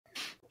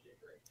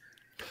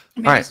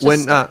All right,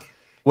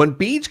 when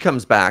Beej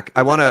comes back,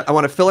 I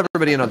wanna fill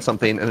everybody in on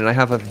something, and then I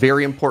have a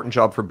very important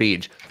job for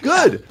Beej.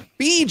 Good,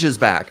 Beej is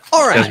back.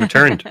 All right, has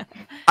returned.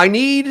 I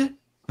need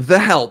the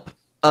help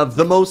of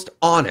the most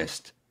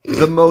honest,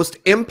 the most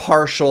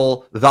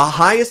impartial, the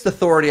highest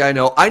authority I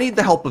know. I need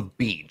the help of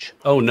Beej.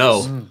 Oh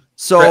no!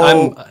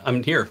 So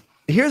I'm here.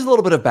 Here's a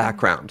little bit of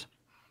background.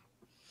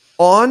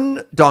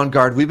 On Dawn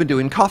Guard, we've been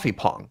doing coffee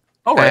pong.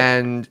 All right.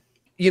 And,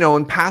 you know,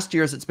 in past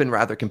years, it's been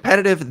rather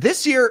competitive.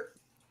 This year,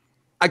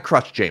 I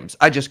crushed James.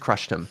 I just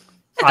crushed him.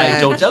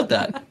 I don't doubt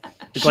that.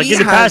 Like in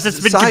the past,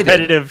 it's been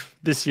competitive.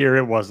 This year,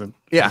 it wasn't.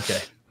 Yeah. Okay.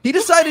 He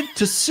decided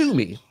to sue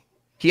me.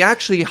 He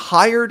actually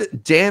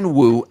hired Dan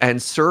Wu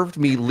and served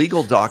me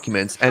legal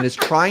documents and is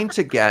trying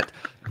to get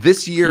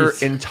this year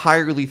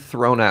entirely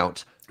thrown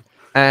out.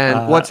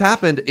 And what's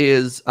happened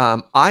is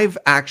I've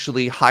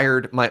actually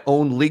hired my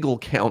own legal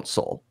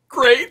counsel.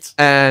 Great.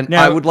 And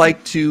now, I would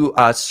like to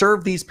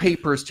serve these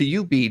papers to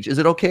you, Beej. Is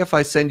it okay if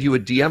I send you a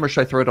DM or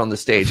should I throw it on the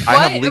stage?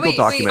 I have legal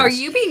documents.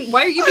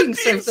 Why are you being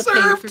served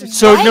the papers?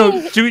 So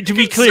no, to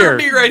be clear, Serve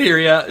me right here.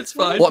 Yeah, it's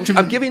fine. Well,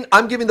 I'm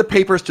giving the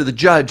papers to the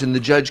judge, and the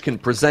judge can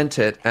present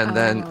it. And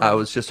then I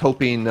was just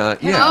hoping, to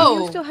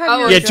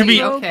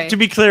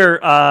be clear,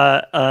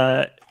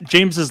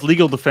 James's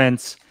legal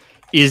defense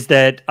is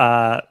that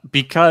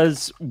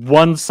because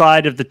one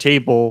side of the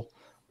table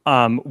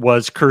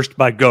was cursed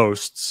by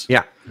ghosts,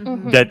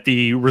 that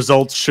the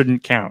results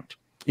shouldn't count.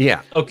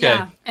 Yeah. Okay.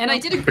 Yeah. And I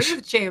did agree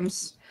with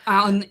James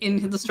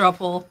in the straw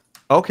poll.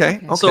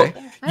 Okay. So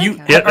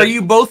are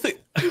you both?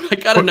 I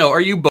gotta know.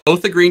 Are you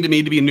both agreeing to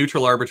me to be a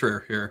neutral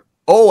arbiter here?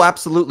 Oh,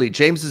 absolutely.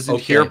 James isn't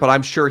here, but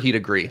I'm sure he'd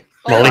agree.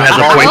 Molly has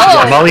a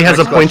point. Molly has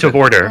a point of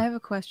order. I have a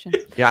question.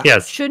 Yeah.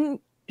 Yes.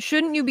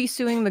 Shouldn't you be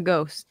suing the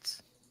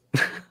ghosts?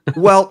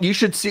 Well, you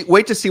should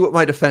wait to see what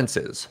my defense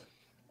is.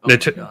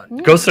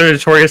 Ghosts are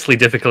notoriously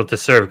difficult to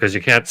serve because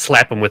you can't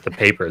slap them with the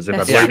papers. If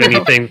I've learned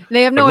anything,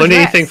 they have no learned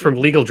anything from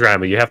legal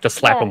drama, you have to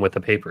slap them with the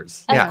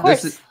papers. And of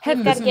course,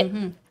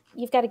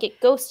 you've got to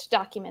get ghost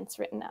documents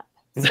written up.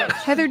 So.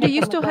 Heather, do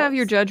you still have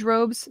your judge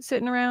robes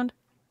sitting around?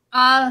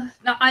 No,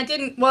 I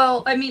didn't.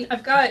 Well, I mean,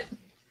 I've got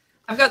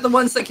the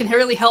ones that can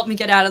really help me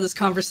get out of this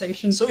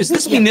conversation. So is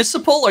this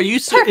municipal? Are you?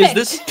 Is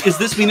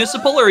this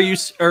municipal or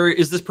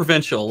is this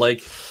provincial?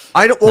 Like,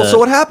 I don't. Well, so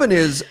what happened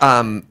is,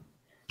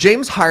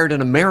 James hired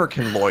an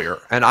American lawyer,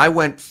 and I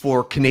went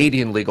for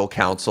Canadian legal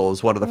counsel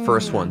as one of the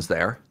first ones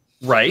there.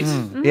 Right.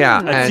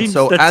 Yeah, and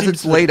so as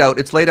it's laid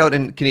out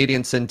in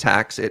Canadian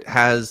syntax. It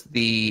has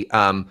the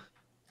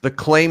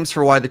claims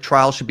for why the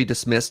trial should be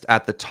dismissed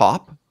at the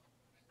top.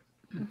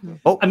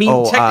 Oh, I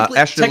mean,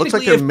 Ashton, it looks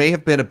like there may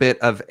have been a bit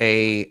of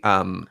a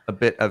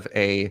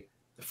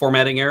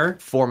formatting error.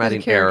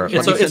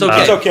 It's okay. It's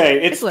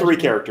okay. It's 3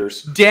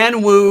 characters.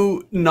 Dan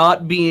Wu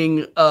not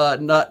being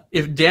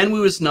if Dan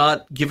Wu is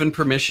not given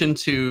permission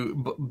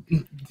to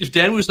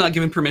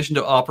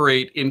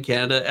operate in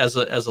Canada as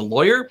a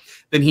lawyer,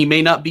 then he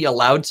may not be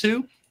allowed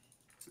to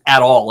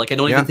at all. Like I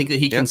don't even think that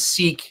he can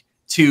seek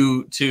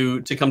to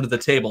come to the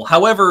table.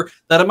 However,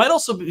 that it might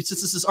also be, since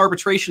this is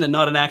arbitration and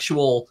not an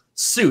actual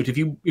suit, if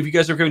you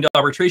guys are going to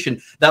arbitration,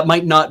 that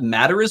might not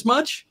matter as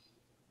much.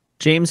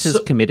 James has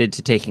committed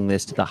to taking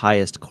this to the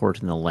highest court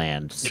in the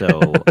land.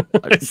 So,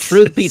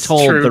 truth be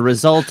told, the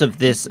result of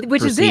this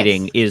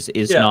proceeding is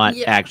not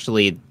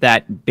actually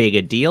that big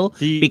a deal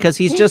because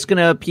he's just going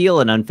to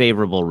appeal an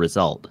unfavorable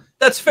result.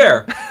 That's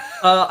fair.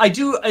 I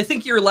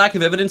think your lack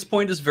of evidence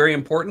point is very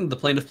important. The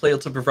plaintiff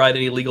failed to provide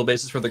any legal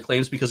basis for their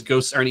claims because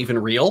ghosts aren't even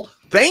real.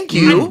 Thank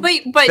you.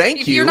 But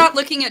if you're not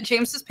looking at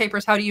James's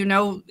papers, how do you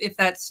know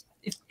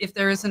if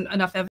there isn't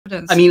enough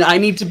evidence? I mean, I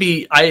need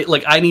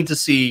to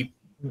see.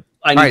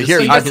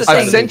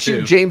 I've sent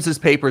you James's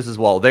papers as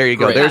well. There you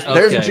go. Great.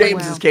 There's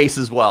James's case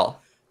as well.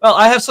 Well,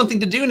 I have something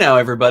to do now,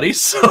 everybody.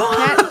 So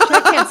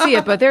I can't see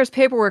it, but there's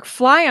paperwork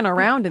flying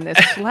around in this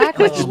Slack.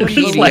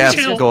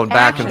 PDFs going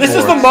back and forth. This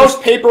is the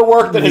most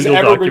paperwork that has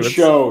ever been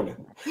shown.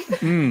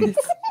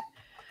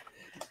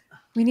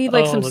 We need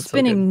like some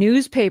spinning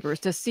newspapers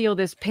to seal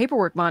this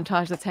paperwork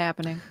montage that's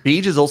happening.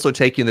 Beej is also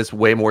taking this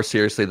way more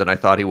seriously than I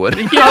thought he would.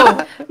 And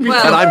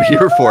Well, I'm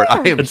here for it.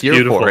 I am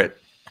here for it.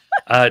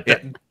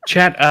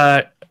 Chat,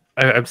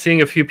 I'm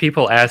seeing a few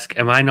people ask,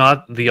 am I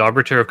not the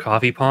arbiter of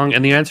coffee pong?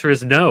 And the answer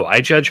is no. I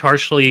judge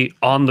harshly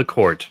on the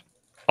court.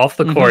 Off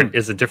the court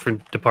is a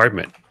different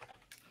department,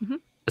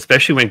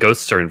 especially when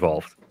ghosts are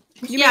involved.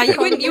 Yeah, you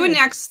wouldn't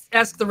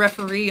ask the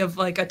referee of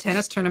like a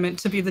tennis tournament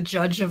to be the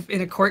judge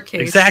in a court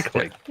case.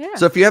 Exactly. Yeah.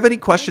 So if you have any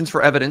questions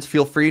for evidence,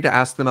 feel free to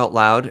ask them out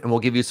loud, and we'll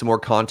give you some more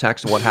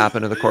context on what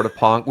happened in the court of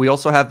Pong. We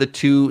also have the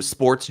 2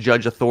 sports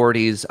judge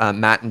authorities,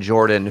 Matt and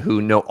Jordan,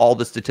 who know all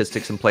the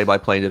statistics and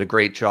play-by-play, and did a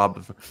great job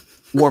of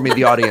warming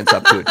the audience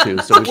up to it too.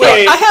 So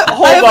wait,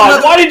 hold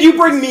on. Why did you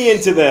bring me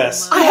into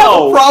this? I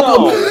have a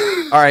problem.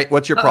 All right,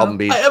 what's your problem,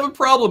 Beej? I have a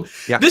problem.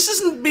 Yeah. This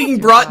isn't being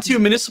brought to a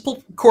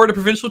municipal court, a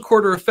provincial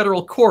court, or a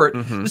federal court.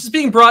 This is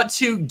being brought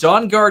to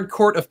Dawn Guard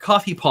Court of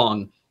Coffee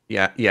Pong.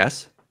 Yeah.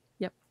 Yes.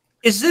 Yep.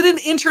 Is it an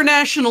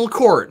international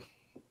court?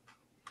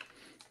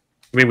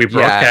 I mean, we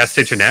broadcast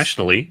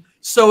internationally.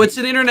 So it's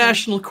an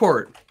international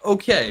court.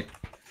 Okay.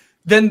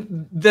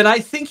 Then I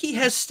think he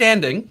has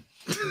standing.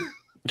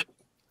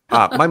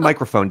 My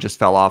microphone just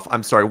fell off.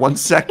 I'm sorry. 1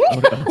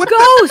 second.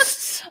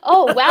 Ghosts!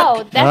 Oh,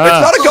 wow. That's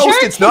It's not a ghost.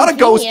 sure It's not a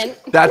ghost.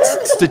 convenient.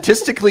 That's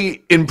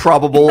statistically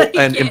improbable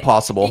and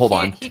impossible. Hold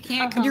on. You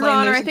can't complain. Your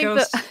Honor, there's a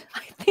ghost.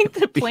 I think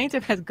the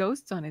plaintiff has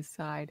ghosts on his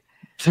side.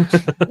 Yeah,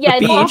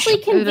 it's Beej. awfully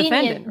The convenient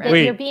defendant, right? that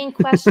Wait. you're being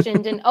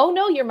questioned and oh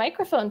no, your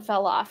microphone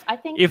fell off. I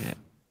think If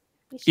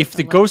we should- if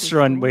the ghosts are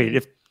on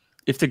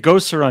if the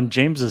ghosts are on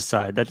James's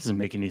side, that doesn't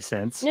make any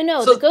sense.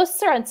 No, So- the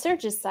ghosts are on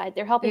Serge's side.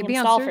 They're helping They'd him be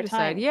on stall for Serge's time.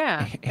 side,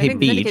 yeah. Hey, I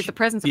think Beej. indicate the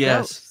presence of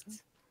Yes.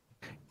 ghosts.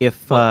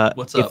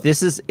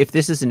 If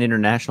This is an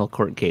international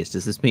court case,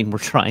 does this mean we're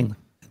trying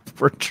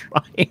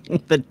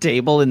the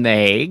table in The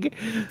Hague?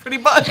 Pretty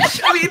much.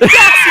 I mean, that's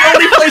the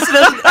only place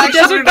that has an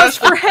actual Desert Bus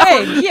for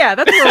Hague. Yeah,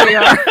 that's where we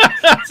are.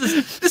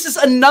 This is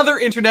another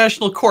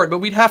international court, but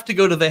we'd have to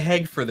go to The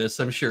Hague for this,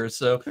 I'm sure.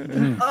 So,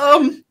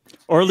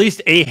 Or at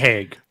least a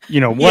Hague.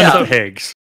 One Yeah. of the Hagues.